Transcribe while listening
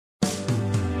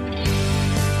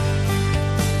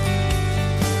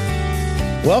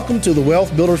Welcome to the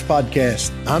Wealth Builders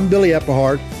Podcast. I'm Billy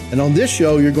Eppehart, and on this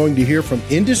show, you're going to hear from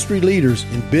industry leaders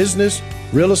in business,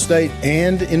 real estate,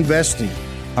 and investing.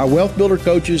 Our Wealth Builder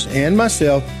coaches and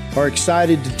myself are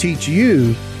excited to teach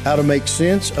you how to make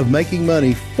sense of making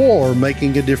money for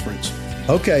making a difference.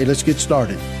 Okay, let's get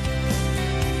started.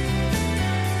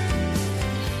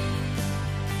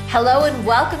 Hello and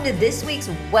welcome to this week's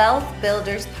Wealth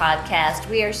Builders Podcast.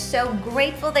 We are so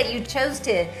grateful that you chose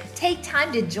to take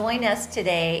time to join us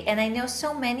today. And I know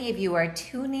so many of you are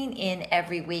tuning in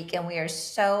every week, and we are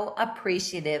so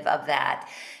appreciative of that.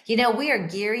 You know, we are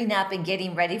gearing up and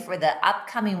getting ready for the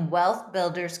upcoming Wealth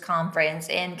Builders Conference.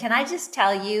 And can I just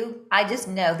tell you, I just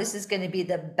know this is going to be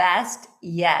the best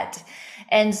yet.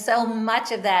 And so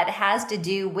much of that has to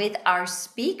do with our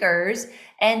speakers.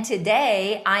 And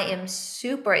today I am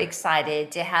super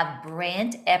excited to have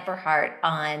Brant Eppehart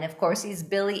on. Of course, he's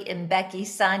Billy and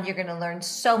Becky's son. You're going to learn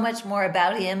so much more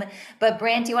about him. But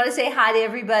Brant, do you want to say hi to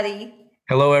everybody?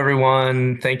 Hello,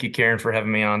 everyone. Thank you, Karen, for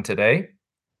having me on today.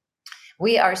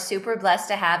 We are super blessed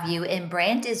to have you. And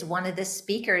Brant is one of the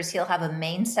speakers. He'll have a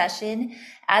main session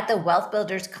at the Wealth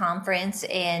Builders Conference.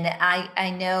 And I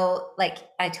know, like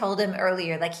I told him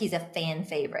earlier, like he's a fan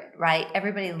favorite, right?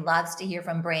 Everybody loves to hear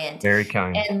from Brant. Very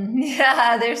kind. And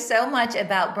yeah, there's so much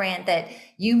about Brant that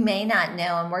you may not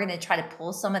know. And we're going to try to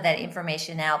pull some of that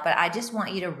information out. But I just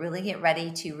want you to really get ready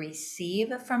to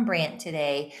receive from Brant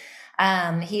today.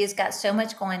 He has got so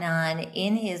much going on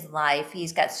in his life.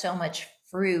 He's got so much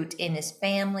fruit in his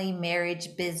family,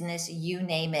 marriage, business, you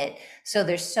name it. So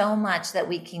there's so much that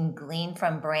we can glean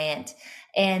from Brant.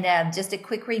 And just a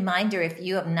quick reminder, if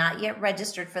you have not yet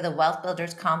registered for the Wealth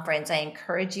Builders Conference, I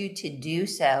encourage you to do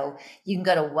so. You can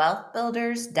go to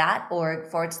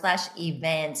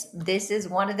wealthbuilders.org/events. This is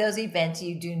one of those events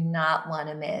you do not want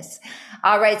to miss.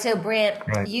 All right. So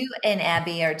Brant, You and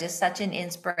Abby are just such an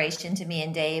inspiration to me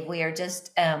and Dave. We are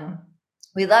just,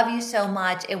 we love you so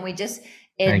much. And we just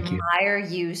admire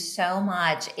you so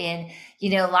much. And, you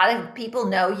know, a lot of people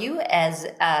know you as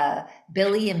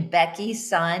Billy and Becky's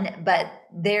son, but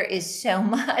there is so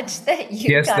much that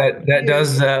you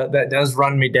that does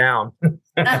run me down.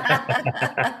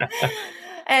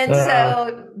 And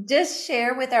so just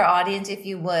share with our audience, if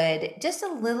you would, just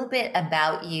a little bit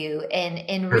about you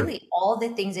and really all the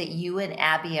things that you and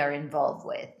Abby are involved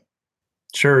with.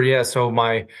 Sure. Yeah. So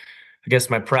I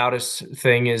guess my proudest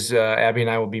thing is Abby and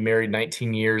I will be married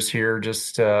 19 years here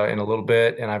just in a little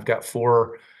bit. And I've got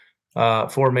four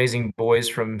amazing boys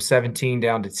from 17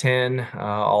 down to 10,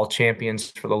 all champions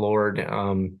for the Lord.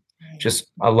 I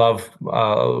love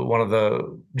one of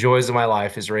the joys of my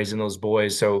life is raising those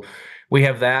boys. So we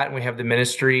have that, and we have the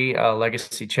ministry,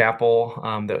 Legacy Chapel,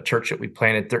 the church that we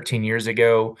planted 13 years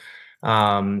ago.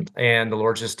 And the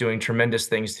Lord's just doing tremendous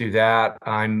things through that.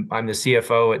 I'm the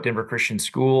CFO at Denver Christian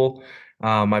School.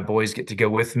 My boys get to go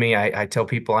with me. I tell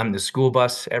people I'm the school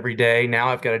bus every day. Now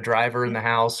I've got a driver in the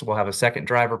house. We'll have a second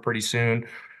driver pretty soon.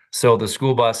 So the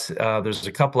school bus, there's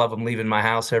a couple of them leaving my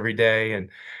house every day. And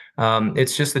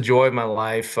it's just the joy of my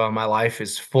life. My life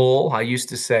is full. I used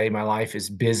to say my life is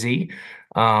busy,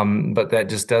 but that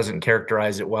just doesn't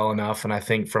characterize it well enough. And I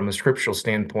think from a scriptural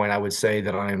standpoint, I would say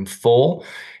that I am full.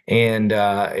 And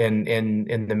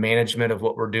in the management of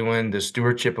what we're doing, the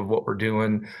stewardship of what we're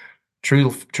doing,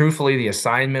 truthfully, the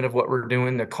assignment of what we're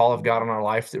doing, the call of God on our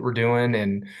life that we're doing.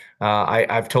 And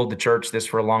I've told the church this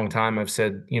for a long time. I've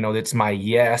said, you know, it's my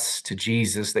yes to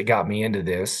Jesus that got me into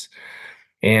this.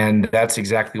 And that's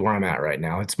exactly where I'm at right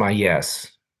now. It's my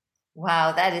yes.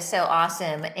 Wow, that is so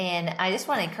awesome. And I just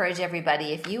want to encourage everybody,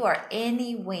 if you are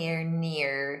anywhere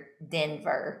near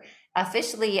Denver,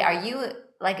 are you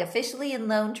officially in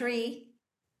Lone Tree?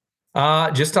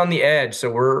 Just on the edge.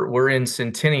 So we're in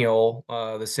Centennial,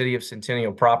 the city of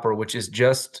Centennial proper, which is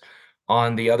just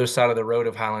on the other side of the road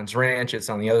of Highlands Ranch. It's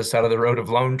on the other side of the road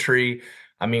of Lone Tree.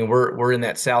 I mean, we're in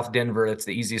that South Denver. That's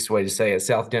the easiest way to say it.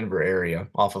 South Denver area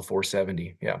off of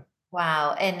 470. Yeah.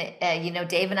 Wow. And, you know,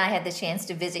 Dave and I had the chance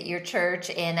to visit your church,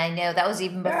 and I know that was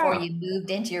even before you moved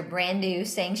into your brand new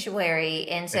sanctuary.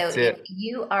 And so if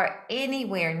you are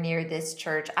anywhere near this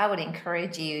church, I would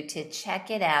encourage you to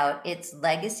check it out. It's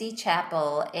Legacy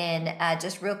Chapel. And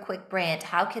just real quick, Brant,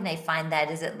 how can they find that?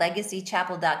 Is it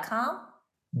legacychapel.com?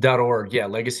 .org. Yeah.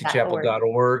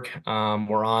 Legacychapel.org.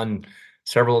 We're on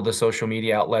several of the social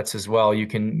media outlets as well. You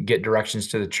can get directions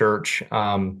to the church.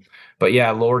 But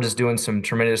yeah, Lord is doing some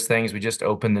tremendous things. We just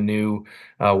opened the new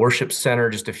worship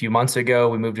center just a few months ago.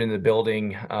 We moved into the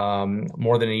building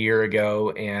more than a year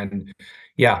ago, and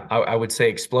yeah, I would say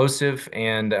explosive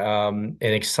and an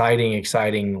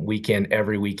exciting weekend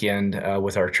every weekend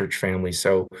with our church family.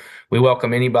 So we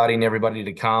welcome anybody and everybody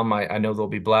to come. I know they'll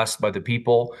be blessed by the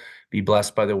people, be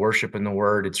blessed by the worship and the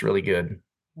word. It's really good.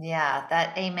 Yeah,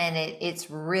 that amen. It's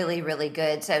really, really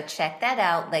good. So check that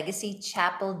out,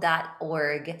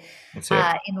 legacychapel.org. That's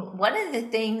it. And one of the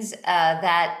things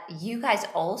that you guys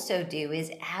also do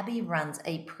is Abby runs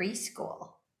a preschool.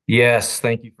 Yes,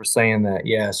 thank you for saying that.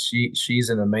 Yes, she's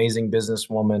an amazing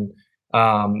businesswoman.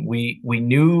 We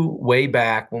knew way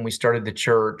back when we started the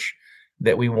church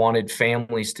that we wanted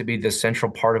families to be the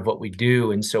central part of what we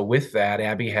do, and so with that,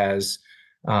 Abby has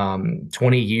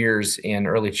 20 years in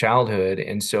early childhood,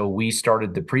 and so we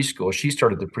started the preschool. She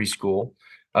started the preschool.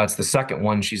 It's the second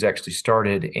one she's actually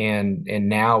started, and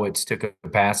now it's to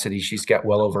capacity. She's got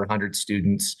well over 100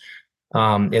 students.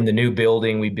 In the new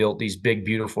building, we built these big,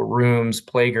 beautiful rooms,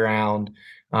 playground,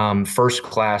 first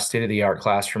class, state-of-the-art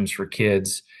classrooms for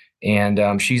kids.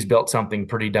 And she's built something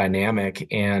pretty dynamic,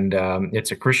 and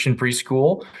it's a Christian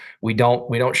preschool. We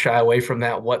don't shy away from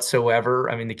that whatsoever.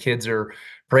 I mean, the kids are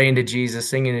praying to Jesus,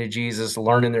 singing to Jesus,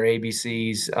 learning their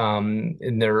ABCs,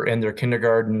 in their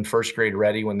kindergarten, first grade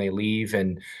ready when they leave.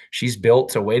 And she's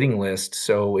built a waiting list,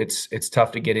 so it's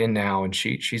tough to get in now. And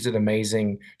she's she's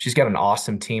got an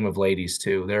awesome team of ladies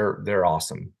too. They're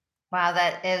awesome. Wow,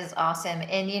 that is awesome.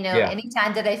 And Yeah.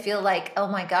 anytime that I feel like, oh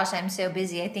my gosh, I'm so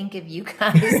busy, I think of you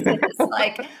guys. It's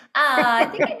like, I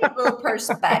think I need a little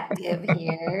perspective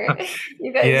here.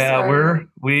 You guys Yeah, are.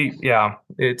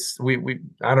 it's we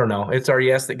I don't know. It's our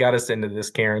yes that got us into this,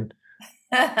 Karen.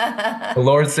 The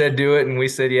Lord said do it, and we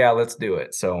said, yeah, let's do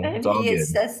it. So And it's all he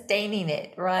is good. sustaining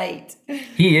it, right?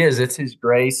 He is. It's his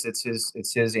grace. It's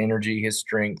his energy, his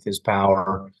strength, his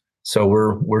power. So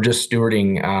we're just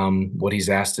stewarding what he's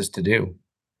asked us to do.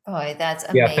 Boy, that's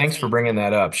Yeah, thanks for amazing. bringing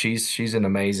that up. She's an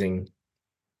amazing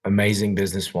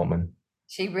businesswoman.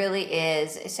 She really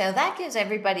is. So that gives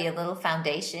everybody a little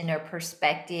foundation or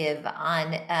perspective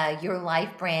on your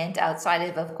life brand outside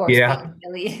of course, Yeah, being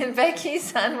Billy and Becky's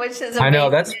son, which is I know.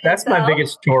 amazing in That's my itself.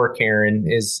 biggest chore, Karen,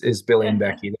 is Billy and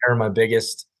Becky. They're my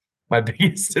biggest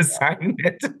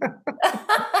assignment.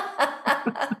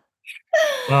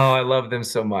 Oh, I love them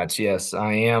so much. Yes,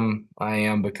 I am. I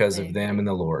am because of them and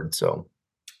the Lord. So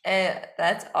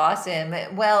That's awesome.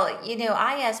 Well,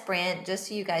 I asked Brant, just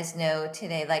so you guys know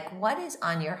today, like, what is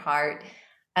on your heart?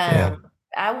 yeah,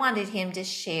 I wanted him to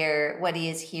share what he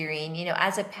is hearing.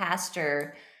 As a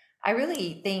pastor, I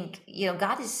really think,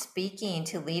 God is speaking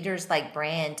to leaders like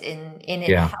Brant, and it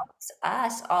yeah, helps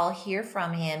us all hear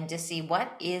from him to see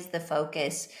what is the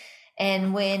focus.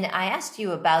 And when I asked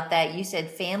you about that, you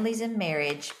said families and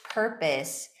marriage,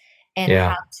 purpose, and yeah.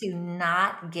 how to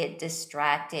not get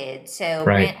distracted. So,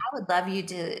 Brant, Right. I would love you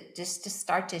to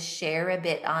start to share a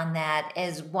bit on that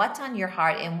as what's on your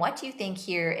heart and what do you think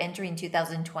here entering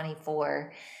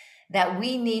 2024 that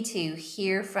we need to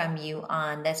hear from you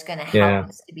on that's going to help Yeah.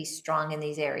 us to be strong in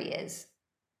these areas.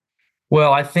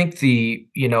 Well, I think the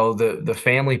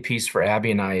family piece for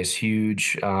Abby and I is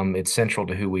huge. It's central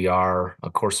to who we are,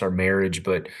 of course, our marriage,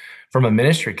 but from a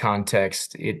ministry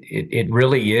context, it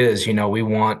really is. We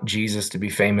want Jesus to be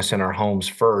famous in our homes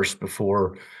first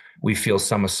before we feel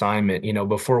some assignment.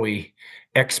 Before we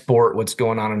export what's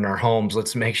going on in our homes,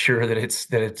 let's make sure that it's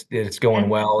going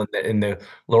well and the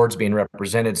Lord's being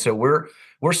represented. So we're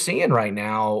seeing right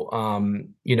now,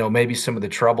 maybe some of the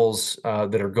troubles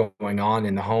that are going on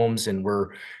in the homes, and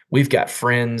we've got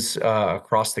friends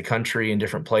across the country in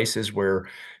different places where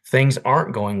things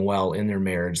aren't going well in their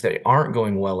marriage, they aren't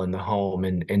going well in the home,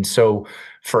 and so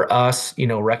for us,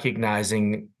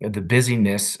 recognizing the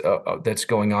busyness that's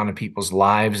going on in people's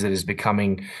lives that is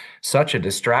becoming such a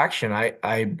distraction.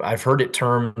 I've heard it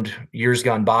termed years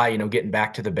gone by, getting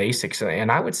back to the basics,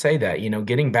 and I would say that,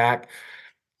 getting back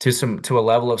to a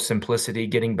level of simplicity,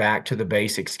 getting back to the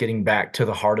basics, getting back to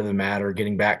the heart of the matter,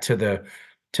 getting back to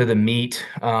the meat,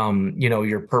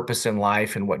 your purpose in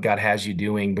life and what God has you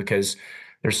doing, because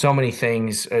there's so many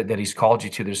things that He's called you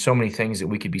to. There's so many things that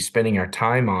we could be spending our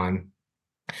time on,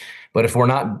 but if we're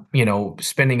not,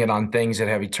 spending it on things that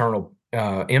have eternal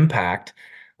impact,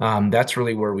 that's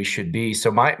really where we should be.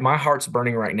 So my heart's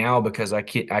burning right now because I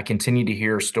continue to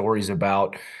hear stories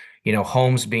about,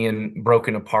 homes being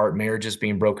broken apart, marriages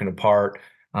being broken apart,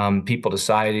 people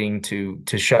deciding to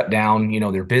shut down,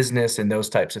 their business and those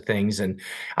types of things. And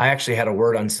I actually had a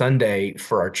word on Sunday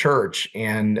for our church,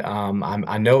 and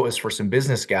I know it was for some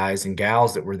business guys and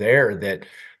gals that were there that,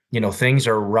 things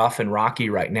are rough and rocky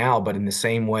right now, but in the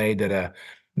same way that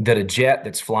a jet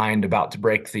that's flying about to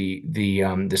break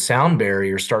the sound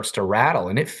barrier starts to rattle,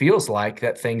 and it feels like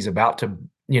that thing's about to,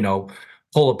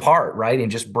 pull apart, right, and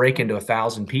just break into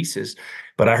 1,000 pieces.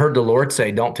 But I heard the Lord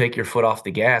say, "Don't take your foot off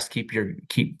the gas. Keep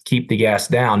the gas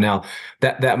down." Now,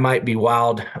 that might be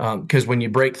wild, because when you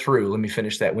break through, let me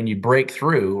finish that. When you break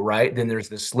through, right, then there's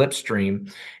the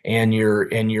slipstream, and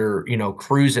you're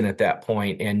cruising at that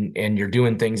point, and you're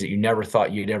doing things that you never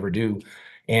thought you'd ever do,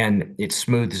 and it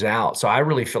smooths out. So I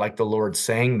really feel like the Lord's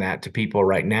saying that to people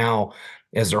right now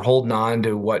as they're holding on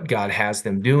to what God has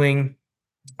them doing.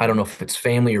 I don't know if it's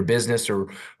family or business or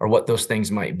what those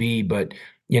things might be, but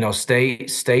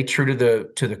stay true to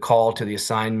the call, to the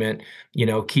assignment.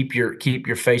 Keep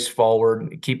your face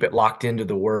forward, keep it locked into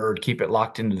the Word, keep it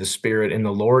locked into the Spirit, and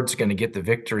the Lord's going to get the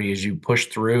victory as you push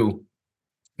through,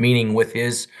 meaning with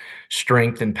His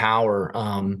strength and power.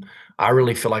 I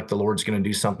really feel like the Lord's going to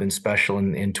do something special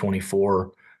in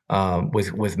 24,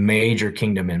 with major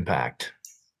kingdom impact.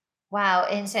 Wow.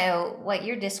 And so what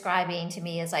you're describing to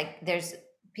me is like there's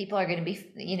people are going to be,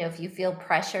 if you feel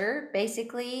pressure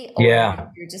basically, or Yeah,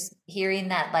 you're just hearing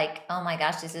that like, oh my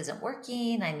gosh, this isn't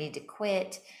working, I need to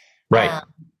quit. right, Um,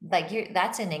 like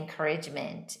that's an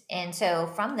encouragement. And so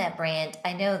from that brand,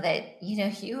 I know that,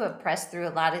 you have pressed through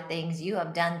a lot of things. You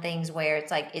have done things where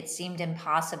it's like it seemed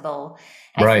impossible.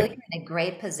 I feel like right. you're in a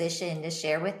great position to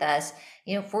share with us,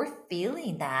 if we're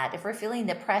feeling that, if we're feeling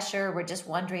the pressure, we're just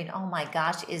wondering, oh my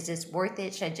gosh, is this worth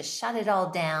it? Should I just shut it all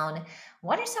down?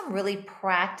 What are some really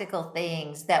practical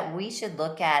things that we should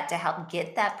look at to help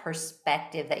get that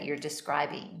perspective that you're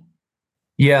describing?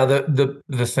 Yeah,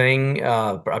 the thing,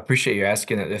 I appreciate you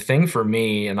asking it. The thing for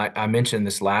me, and I mentioned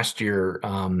this last year,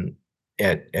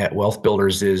 at Wealth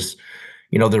Builders, is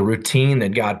the routine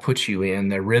that God puts you in,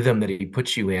 the rhythm that He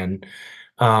puts you in.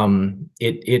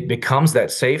 It becomes that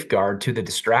safeguard to the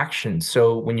distractions.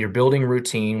 So when you're building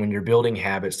routine, when you're building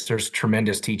habits, there's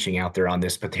tremendous teaching out there on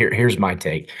this. But here's my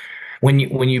take: when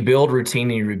you build routine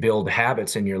and you rebuild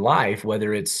habits in your life,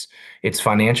 whether it's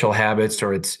financial habits,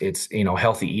 or it's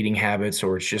healthy eating habits,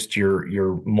 or it's just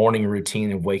your morning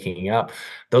routine of waking up,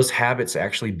 those habits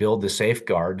actually build the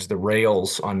safeguards, the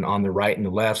rails on the right and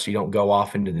the left, so you don't go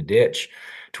off into the ditch,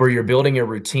 to where you're building a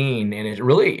routine, and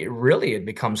it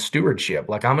becomes stewardship.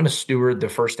 Like, I'm going to steward the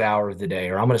first hour of the day,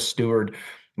 or I'm going to steward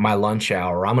my lunch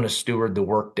hour, I'm going to steward the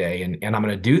work day, and I'm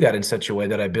going to do that in such a way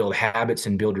that I build habits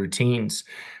and build routines.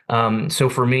 So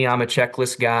for me, I'm a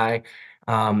checklist guy.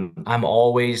 I'm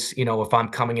always, if I'm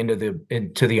coming into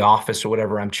the office or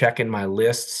whatever, I'm checking my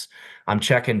lists. I'm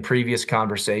checking previous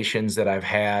conversations that I've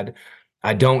had.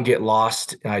 I don't get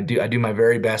lost. I do my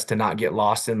very best to not get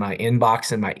lost in my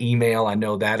inbox and my email. I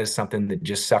know that is something that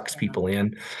just sucks people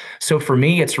in. So for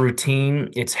me, it's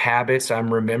routine, it's habits.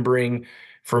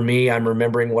 For me, I'm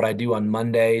remembering what I do on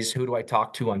Mondays. Who do I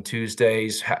talk to on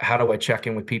Tuesdays? How do I check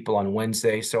in with people on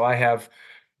Wednesday? So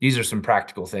these are some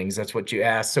practical things. That's what you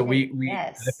asked. So I've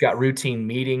Yes. got routine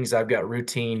meetings. I've got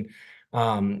routine,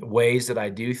 ways that I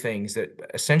do things that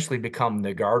essentially become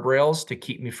the guardrails to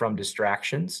keep me from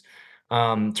distractions.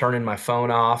 Turning my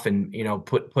phone off, and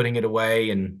putting it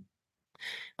away, and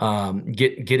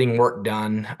getting work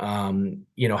done.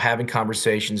 Having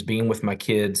conversations, being with my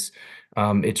kids.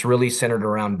 It's really centered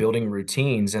around building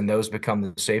routines, and those become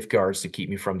the safeguards to keep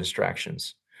me from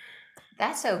distractions.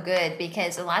 That's so good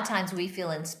because a lot of times we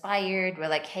feel inspired. We're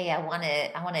like, hey,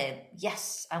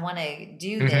 yes, I want to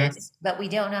do Hmm. this, but we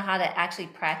don't know how to actually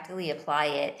practically apply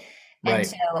it. And Right.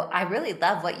 so I really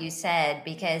love what you said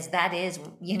because that is,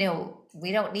 we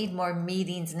don't need more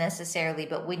meetings necessarily,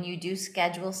 but when you do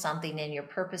schedule something and you're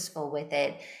purposeful with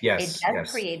it, it Yes. does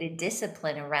Yes. create a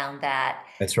discipline around that,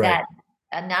 That's that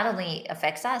right. not only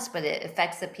affects us, but it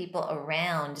affects the people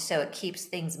around. So it keeps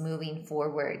things moving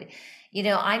forward.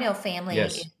 I know family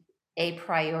is Yes. a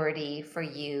priority for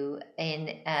you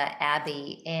and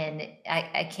Abby, and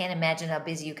I can't imagine how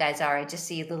busy you guys are. I just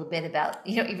see a little bit about,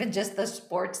 even just the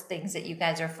sports things that you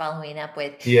guys are following up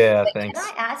with. Yeah. But can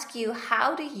I Thanks. ask you,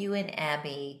 how do you and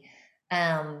Abby,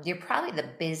 you're probably the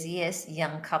busiest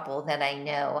young couple that I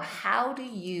know. How do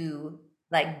you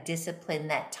like discipline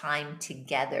that time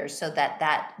together so that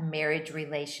that marriage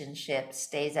relationship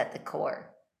stays at the core?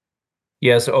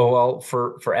 Yes. Oh, well,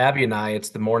 for Abby and I, it's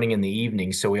the morning and the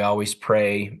evening. So we always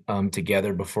pray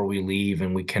together before we leave,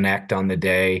 and we connect on the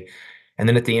day. And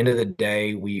then at the end of the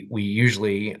day, we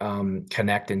usually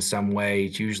connect in some way.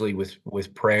 It's usually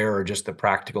with prayer or just the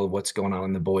practical of what's going on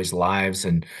in the boys' lives,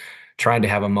 and trying to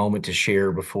have a moment to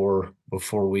share before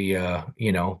we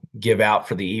give out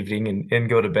for the evening and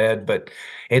go to bed. But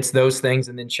it's those things,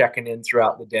 and then checking in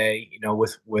throughout the day,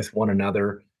 with one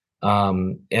another.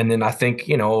 And then I think,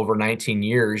 over 19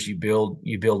 years, you build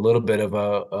a little bit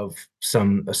of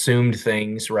some assumed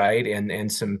things, right?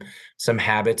 And some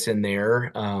habits in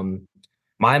there.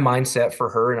 My mindset for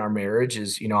her in our marriage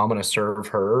is, I'm going to serve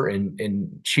her.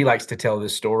 And she likes to tell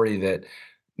this story that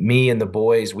me and the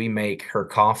boys, we make her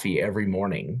coffee every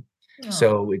morning. Oh,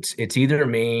 So it's either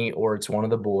me or it's one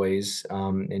of the boys.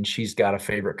 And she's got a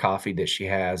favorite coffee that she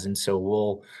has. And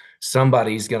so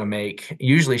somebody's going to make,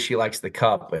 usually she likes the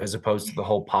cup as opposed to the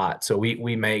whole pot. So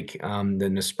we make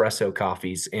the Nespresso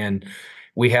coffees, and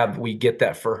we get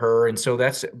that for her. And so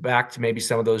that's back to maybe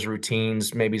some of those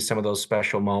routines, maybe some of those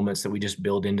special moments that we just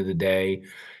build into the day.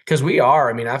 Because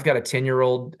I've got a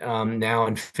 10-year-old now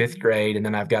in fifth grade, and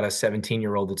then I've got a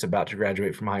 17-year-old that's about to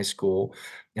graduate from high school,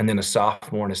 and then a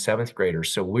sophomore and a seventh grader.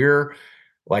 So we're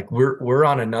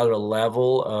on another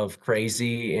level of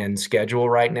crazy and schedule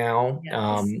right now.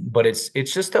 yes. But it's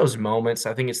just those moments.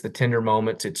 I think it's the tender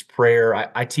moments. It's prayer.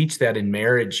 I teach that in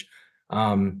marriage.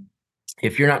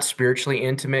 If you're not spiritually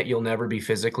intimate, you'll never be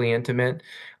physically intimate.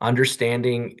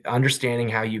 Understanding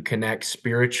how you connect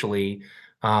spiritually.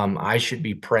 I should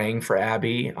be praying for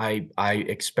Abby. I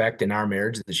expect in our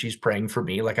marriage that she's praying for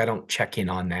me. Like, I don't check in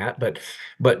on that, but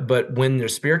when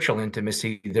there's spiritual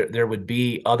intimacy, there would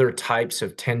be other types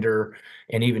of tender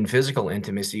and even physical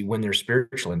intimacy when there's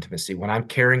spiritual intimacy. When I'm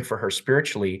caring for her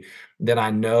spiritually, then I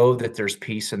know that there's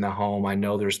peace in the home. I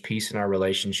know there's peace in our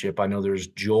relationship. I know there's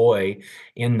joy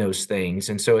in those things.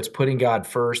 And so it's putting God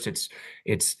first.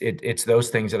 It's those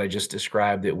things that I just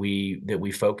described that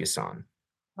we focus on.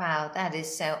 Wow, that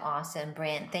is so awesome,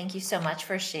 Brent. Thank you so much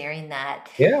for sharing that.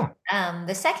 Yeah.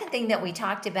 The second thing that we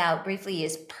talked about briefly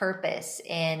is purpose,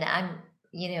 and I'm,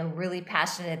 really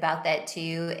passionate about that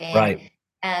too. And Right.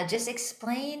 just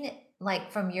explain,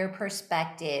 like, from your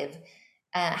perspective,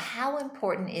 how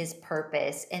important is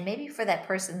purpose? And maybe for that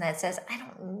person that says, I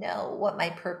don't know what my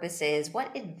purpose is,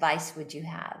 what advice would you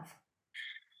have?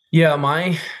 Yeah,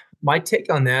 my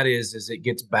take on that is it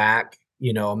gets back,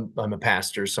 I'm a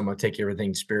pastor, so I'm gonna take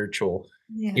everything spiritual.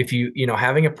 Yeah. If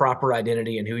having a proper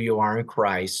identity in who you are in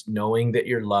Christ, knowing that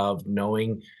you're loved,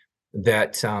 knowing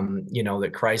that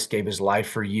that Christ gave his life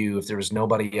for you. If there was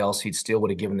nobody else, he'd still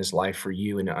would have given his life for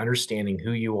you, and understanding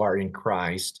who you are in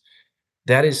Christ,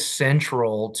 that is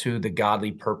central to the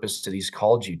godly purpose that he's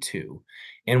called you to.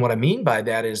 And what I mean by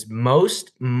that is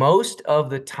most of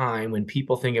the time when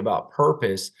people think about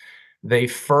purpose, they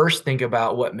first think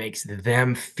about what makes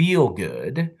them feel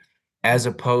good, as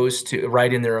opposed to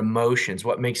right in their emotions.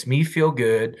 What makes me feel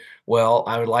good? Well,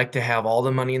 I would like to have all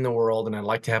the money in the world, and I'd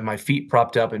like to have my feet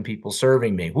propped up and people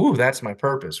serving me. Woo, that's my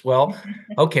purpose. Well,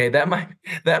 okay, that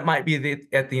might be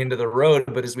at the end of the road.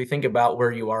 But as we think about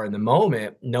where you are in the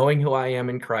moment, knowing who I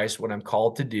am in Christ, what I'm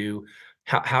called to do,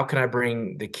 how can I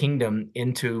bring the kingdom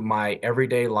into my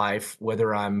everyday life,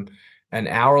 whether I'm an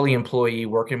hourly employee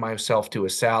working myself to a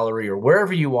salary, or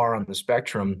wherever you are on the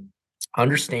spectrum,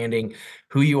 understanding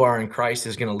who you are in Christ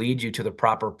is going to lead you to the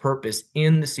proper purpose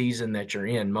in the season that you're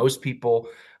in. Most people,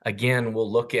 again, will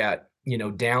look at,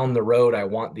 down the road, I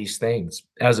want these things,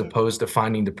 as opposed to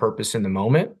finding the purpose in the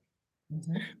moment,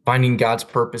 Mhm. finding God's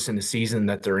purpose in the season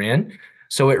that they're in.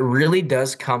 So it really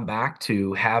does come back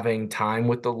to having time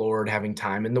with the Lord, having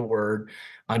time in the Word,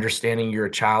 understanding you're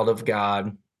a child of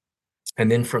God. And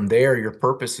then from there, your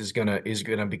purpose is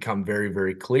gonna become very,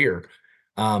 very clear.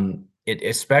 It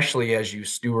especially as you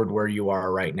steward where you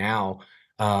are right now,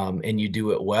 and you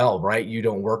do it well, right? You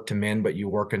don't work to men, but you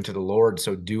work unto the Lord.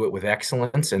 So do it with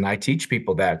excellence. And I teach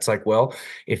people that it's like, well,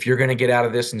 if you're going to get out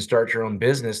of this and start your own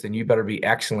business, then you better be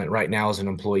excellent right now as an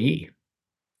employee.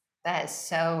 That is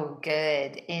so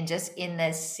good. And just in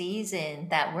this season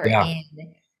that we're Yeah.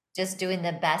 in, just doing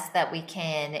the best that we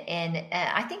can. And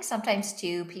I think sometimes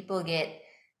too, people get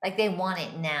like they want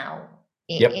it now.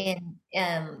 Yep.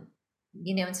 And,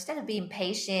 instead of being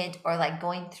patient or like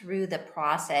going through the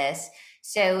process.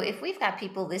 So if we've got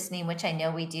people listening, which I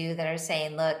know we do, that are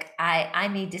saying, look, I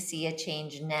need to see a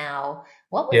change now,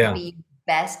 what would Yeah. be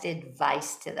best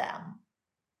advice to them?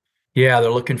 Yeah.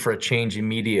 They're looking for a change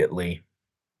immediately.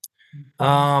 Mhm.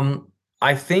 Um,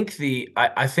 I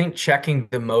think checking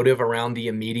the motive around the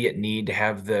immediate need to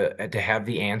have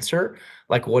the answer,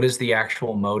 like what is the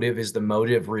actual motive? Is the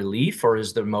motive relief or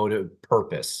is the motive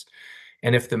purpose?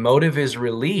 And if the motive is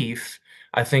relief,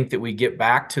 I think that we get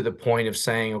back to the point of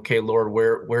saying, okay, Lord,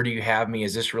 where do you have me?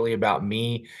 Is this really about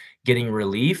me getting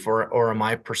relief, or am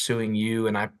I pursuing you,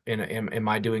 and am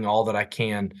I doing all that I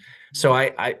can? So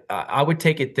I would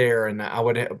take it there, and I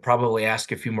would probably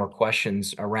ask a few more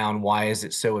questions around why is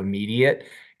it so immediate?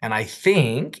 And I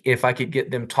think if I could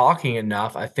get them talking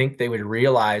enough, I think they would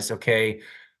realize, okay,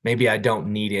 maybe I don't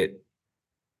need it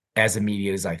as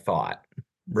immediate as I thought,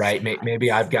 right?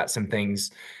 Maybe I've Yes. got some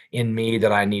things in me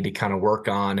that I need to kind of work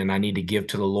on, and I need to give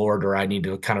to the Lord, or I need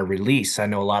to kind of release. I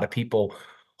know a lot of people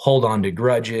hold on to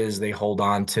grudges, they hold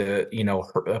on to,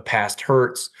 past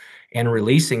hurts, and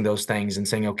releasing those things and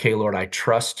saying, okay, Lord, I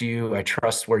trust you. I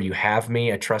trust where you have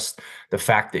me. I trust the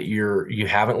fact that you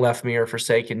haven't left me or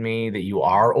forsaken me, that you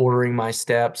are ordering my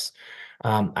steps.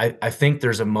 I think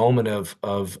there's a moment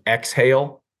of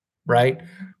exhale, right? Mhm.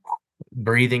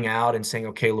 Breathing out and saying,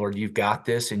 okay, Lord, you've got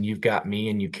this, and you've got me,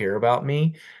 and you care about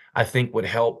me, I think would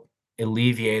help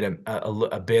alleviate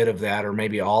a bit of that, or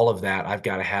maybe all of that. I've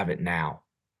got to have it now.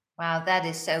 Wow, that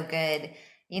is so good.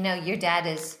 Your dad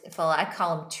is full. I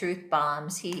call him truth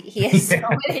bombs. He has so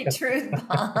Yeah. many truth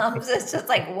bombs. It's just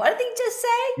like, what did he just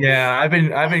Yeah,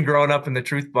 I've been growing up in the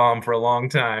truth bomb for a long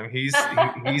time. He's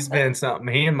say? been something.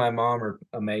 He and my mom are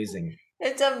amazing.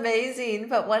 It's amazing.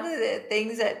 But one of the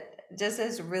things that just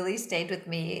has really stayed with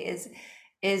me is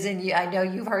and I know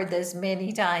you've heard this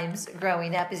many times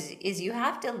growing up, is you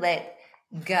have to let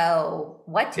go.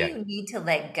 What do Yeah, you need to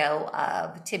let go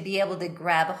of to be able to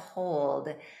grab a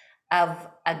hold of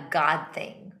a God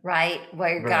thing, right?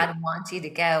 Where right. God wants you to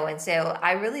go. And so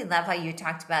I really love how you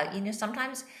talked about,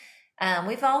 sometimes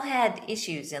we've all had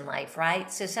issues in life, right?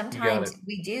 So You got sometimes it.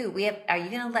 are you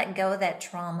going to let go of that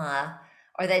trauma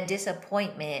or that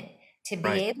disappointment to be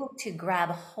Right. able to grab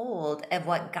hold of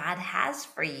what God has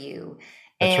for you?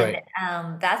 That's And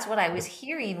right. that's what I was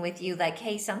hearing with you. Like,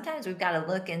 hey, sometimes we've got to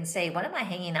look and say, what am I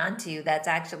hanging on to that's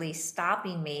actually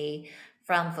stopping me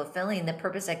from fulfilling the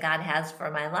purpose that God has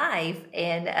for my life?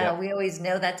 And Yeah. we always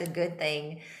know that's a good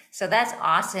thing. So that's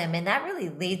awesome. And that really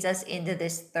leads us into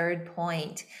this third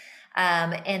point.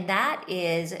 And that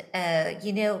is,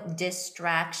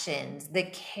 distractions, the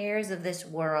cares of this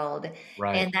world.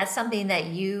 Right. And that's something that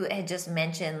you had just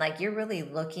mentioned. Like, you're really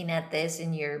looking at this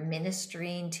and you're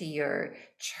ministering to your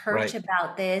church Right.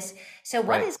 about this. So,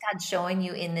 what Right. is God showing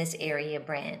you in this area,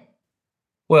 Brent?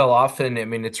 Well, often, I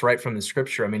mean, it's right from the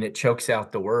scripture. I mean, it chokes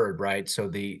out the word, right? So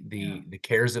the Yeah. the the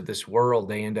cares of this world,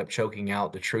 they end up choking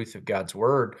out the truth of God's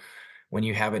word when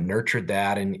you haven't nurtured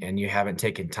that, and you haven't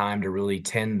taken time to really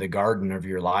tend the garden of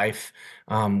your life,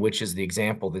 which is the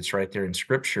example that's right there in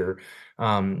scripture.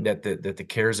 That the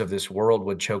cares of this world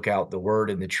would choke out the word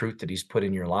and the truth that He's put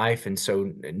in your life. And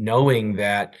so, knowing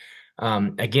that,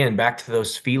 again, back to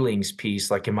those feelings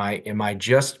piece, like, am I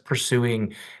just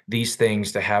pursuing these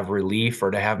things to have relief,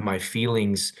 or to have my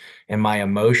feelings and my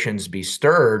emotions be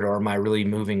stirred, or am I really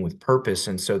moving with purpose?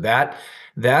 And so that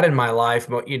in my life,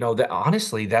 that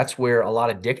honestly, that's where a lot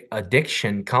of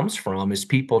addiction comes from, is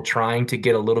people trying to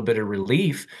get a little bit of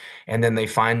relief, and then they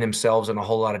find themselves in a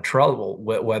whole lot of trouble.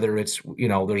 Whether it's,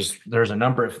 there's a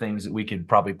number of things that we could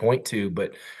probably point to,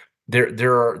 but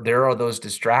there are those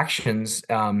distractions,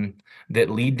 that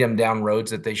lead them down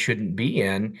roads that they shouldn't be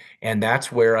in. And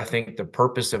that's where I think the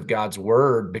purpose of God's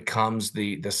word becomes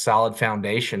the solid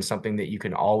foundation, something that you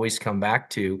can always come back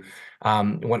to.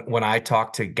 When I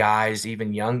talk to guys,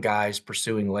 even young guys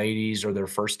pursuing ladies, or their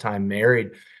first time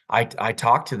married, I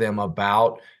talk to them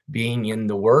about being in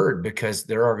the word, because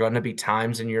there are going to be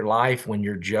times in your life when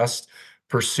you're just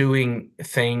pursuing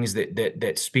things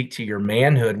that speak to your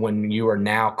manhood, when you are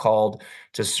now called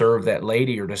to serve that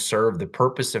lady, or to serve the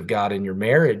purpose of God in your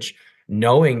marriage,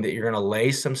 knowing that you're going to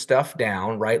lay some stuff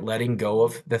down, right? Letting go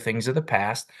of the things of the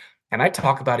past. And I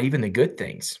talk about even the good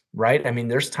things, right? I mean,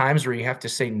 there's times where you have to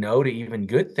say no to even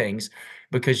good things,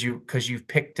 because you've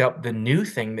picked up the new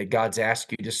thing that God's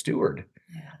asked you to steward.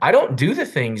 Yeah. I don't do the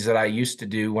things that I used to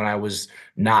do when I was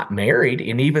not married,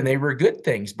 and even they were good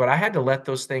things, but I had to let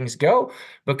those things go,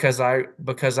 because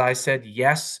I said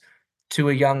yes to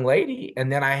a young lady,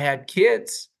 and then I had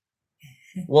kids.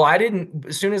 Well, I didn't,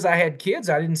 as soon as I had kids,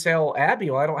 I didn't say, "Oh, Abby,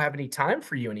 well, I don't have any time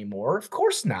for you anymore." Of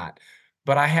course not.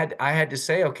 But I had to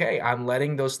say, "Okay, I'm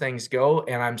letting those things go,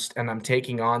 and I'm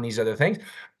taking on these other things."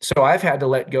 So I've had to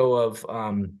let go of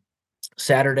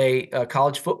Saturday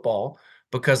college football,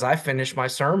 because I finish my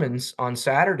sermons on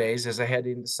Saturdays as I head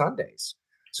into Sundays.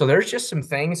 So there's just some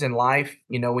things in life,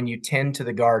 when you tend to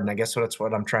the garden. I guess that's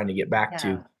what I'm trying to get back to.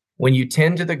 Yeah. When you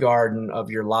tend to the garden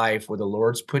of your life, where the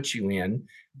Lord's put you in,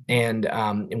 and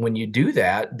when you do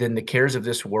that, then the cares of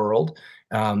this world,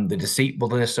 the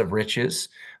deceitfulness of riches.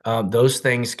 Those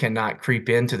things cannot creep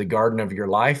into the garden of your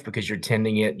life because you're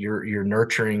tending it, you're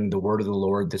nurturing the word of the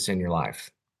Lord that's in your life.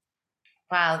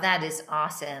 Wow, that is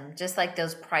awesome. Just like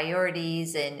those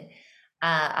priorities, and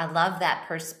I love that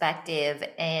perspective,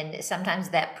 and sometimes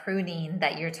that pruning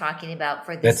that you're talking about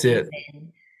for the That's it.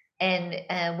 season.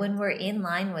 And when we're in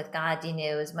line with God,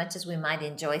 as much as we might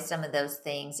enjoy some of those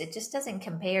things, it just doesn't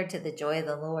compare to the joy of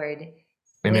the Lord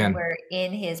when Amen. we're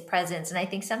in His presence. And I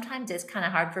think sometimes it's kind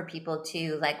of hard for people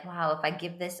to like, wow, if I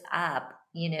give this up,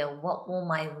 what will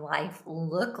my life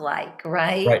look like,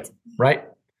 right? Right. Right.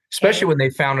 Especially And when they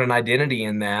found an identity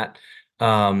in that.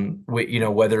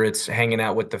 Whether it's hanging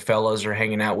out with the fellows or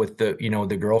hanging out with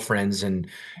the girlfriends, and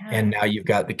yeah, now you've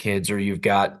got the kids, or you've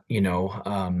got,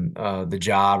 the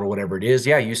job or whatever it is.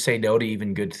 Yeah, you say no to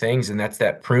even good things, and that's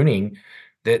that pruning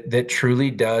that truly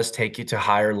does take you to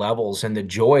higher levels. And the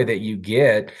joy that you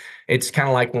get, it's kind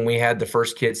of like when we had the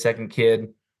first kid, second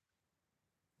kid,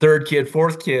 third kid,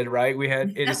 fourth kid, right?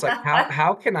 It's like,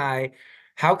 how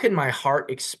can my heart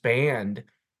expand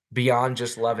beyond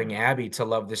just loving Abby to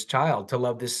love this child, to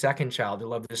love this second child, to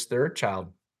love this third child,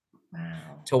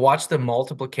 wow. to watch the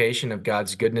multiplication of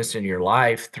God's goodness in your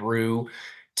life through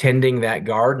tending that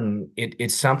garden.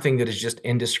 It's something that is just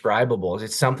indescribable.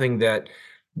 It's something that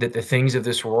the things of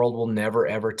this world will never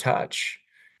ever touch.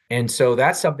 And so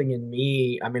that's something in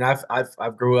me. I mean,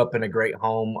 I've grew up in a great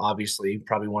home, obviously,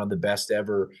 probably one of the best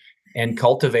ever, and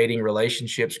cultivating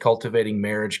relationships, cultivating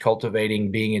marriage, cultivating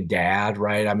being a dad,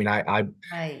 right? I mean, I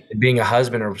Right. being a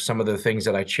husband are some of the things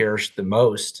that I cherish the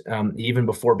most, even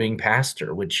before being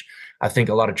pastor, which I think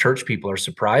a lot of church people are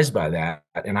surprised by that.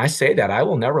 And I say that I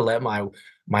will never let my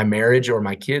marriage or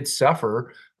my kids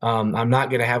suffer. I'm not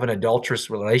going to have an adulterous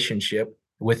relationship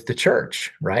with the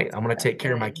church, right? I'm going to So take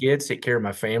care of my good. kids, take care of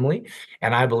my family.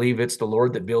 And I believe it's the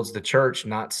Lord that builds the church,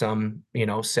 not some,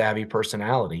 savvy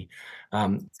personality.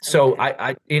 So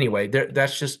good. Anyway,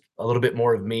 that's just a little bit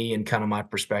more of me and kind of my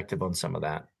perspective on some of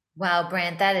that. Wow,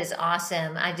 Brant, that is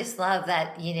awesome. I just love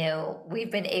that,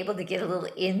 we've been able to get a little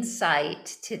insight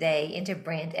today into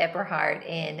Brant Eberhardt.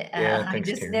 And Yeah, I thanks,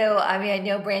 just Karen. know, I mean, I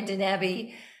know Brant and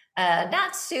Abby,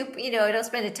 not soup, I don't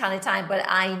spend a ton of time, but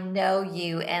I know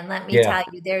you. And let me Yeah, tell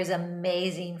you, there's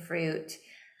amazing fruit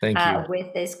thank you.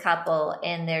 with this couple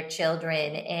and their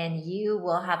children. And you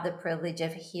will have the privilege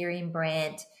of hearing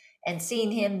Brant and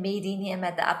seeing him, meeting him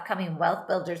at the upcoming Wealth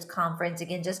Builders Conference.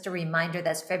 Again, just a reminder,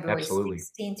 that's February Absolutely.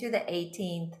 16th through the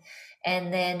 18th.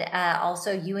 And then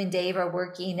also, you and Dave are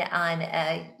working on,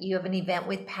 you have an event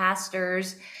with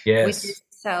pastors, which Yes. is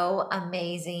so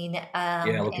amazing. Yeah,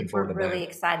 And looking forward we're to that. really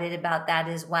excited about that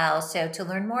as well. So, to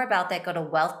learn more about that, go to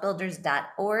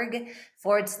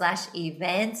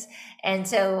wealthbuilders.org/events. And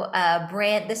so,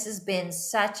 Brant, this has been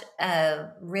such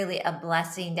really a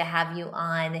blessing to have you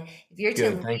on. If you're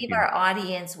to Good, thank leave you. our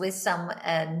audience with some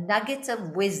nuggets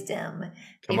of wisdom,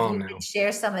 Come if on you could now.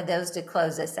 share some of those to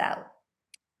close us out.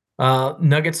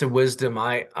 Nuggets of wisdom.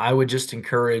 I would just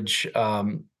encourage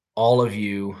all of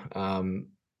you,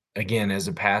 again, as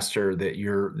a pastor, that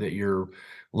you're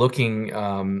looking,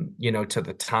 to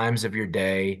the times of your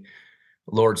day.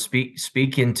 Lord,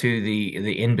 speak into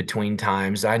the in between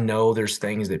times. I know there's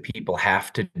things that people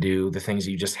have to do, the things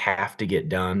you just have to get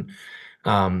done.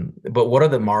 But what are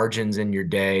the margins in your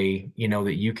day,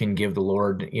 that you can give the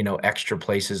Lord, extra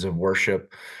places of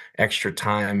worship, extra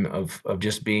time of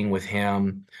just being with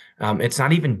Him. It's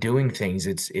not even doing things.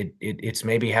 It's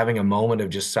maybe having a moment of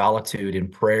just solitude and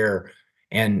prayer,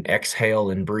 and exhale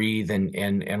and breathe,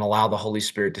 and allow the Holy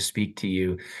Spirit to speak to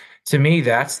you. To me,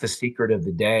 that's the secret of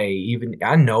the day. Even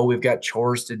I know we've got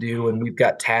chores to do, and we've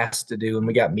got tasks to do, and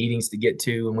we got meetings to get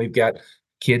to, and we've got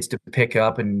kids to pick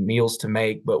up and meals to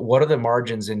make, but what are the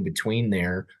margins in between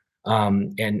there?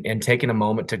 And taking a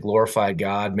moment to glorify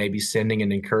God, maybe sending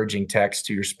an encouraging text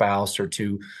to your spouse or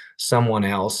to someone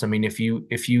else. I mean, if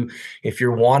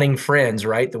you're wanting friends,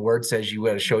 right? The word says you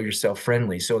got to show yourself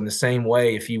friendly. So in the same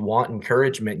way, if you want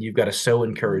encouragement, you've got to sow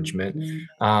encouragement,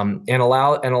 and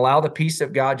allow the peace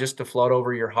of God just to float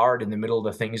over your heart in the middle of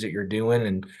the things that you're doing.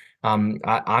 And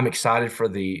I'm excited for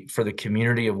the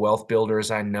community of wealth builders.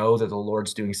 I know that the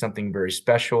Lord's doing something very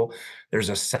special. There's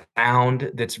a sound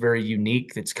that's very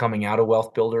unique that's coming out of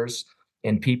wealth builders,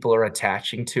 and people are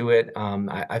attaching to it.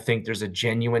 I think there's a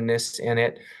genuineness in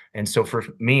it, and so for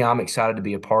me, I'm excited to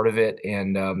be a part of it.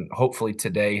 And hopefully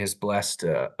today has blessed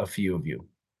a few of you.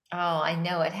 Oh, I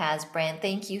know it has, Brant.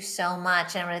 Thank you so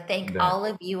much. And I want to You thank bet. all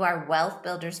of you, our Wealth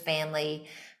Builders family,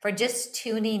 for just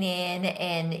tuning in.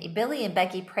 And Billy and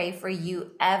Becky pray for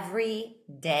you every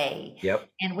day. Yep.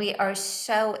 And we are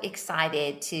so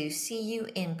excited to see you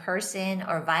in person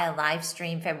or via live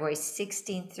stream February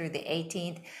 16th through the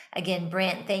 18th. Again,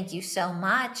 Brent, thank you so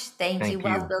much. Thank you,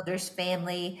 Wealth Builders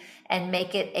family, and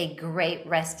make it a great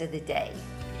rest of the day.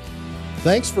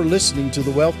 Thanks for listening to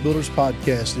the Wealth Builders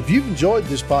Podcast. If you've enjoyed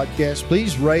this podcast,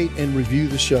 please rate and review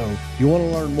the show. If you want to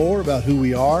learn more about who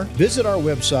we are, visit our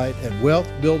website at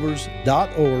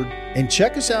wealthbuilders.org and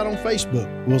check us out on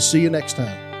Facebook. We'll see you next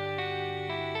time.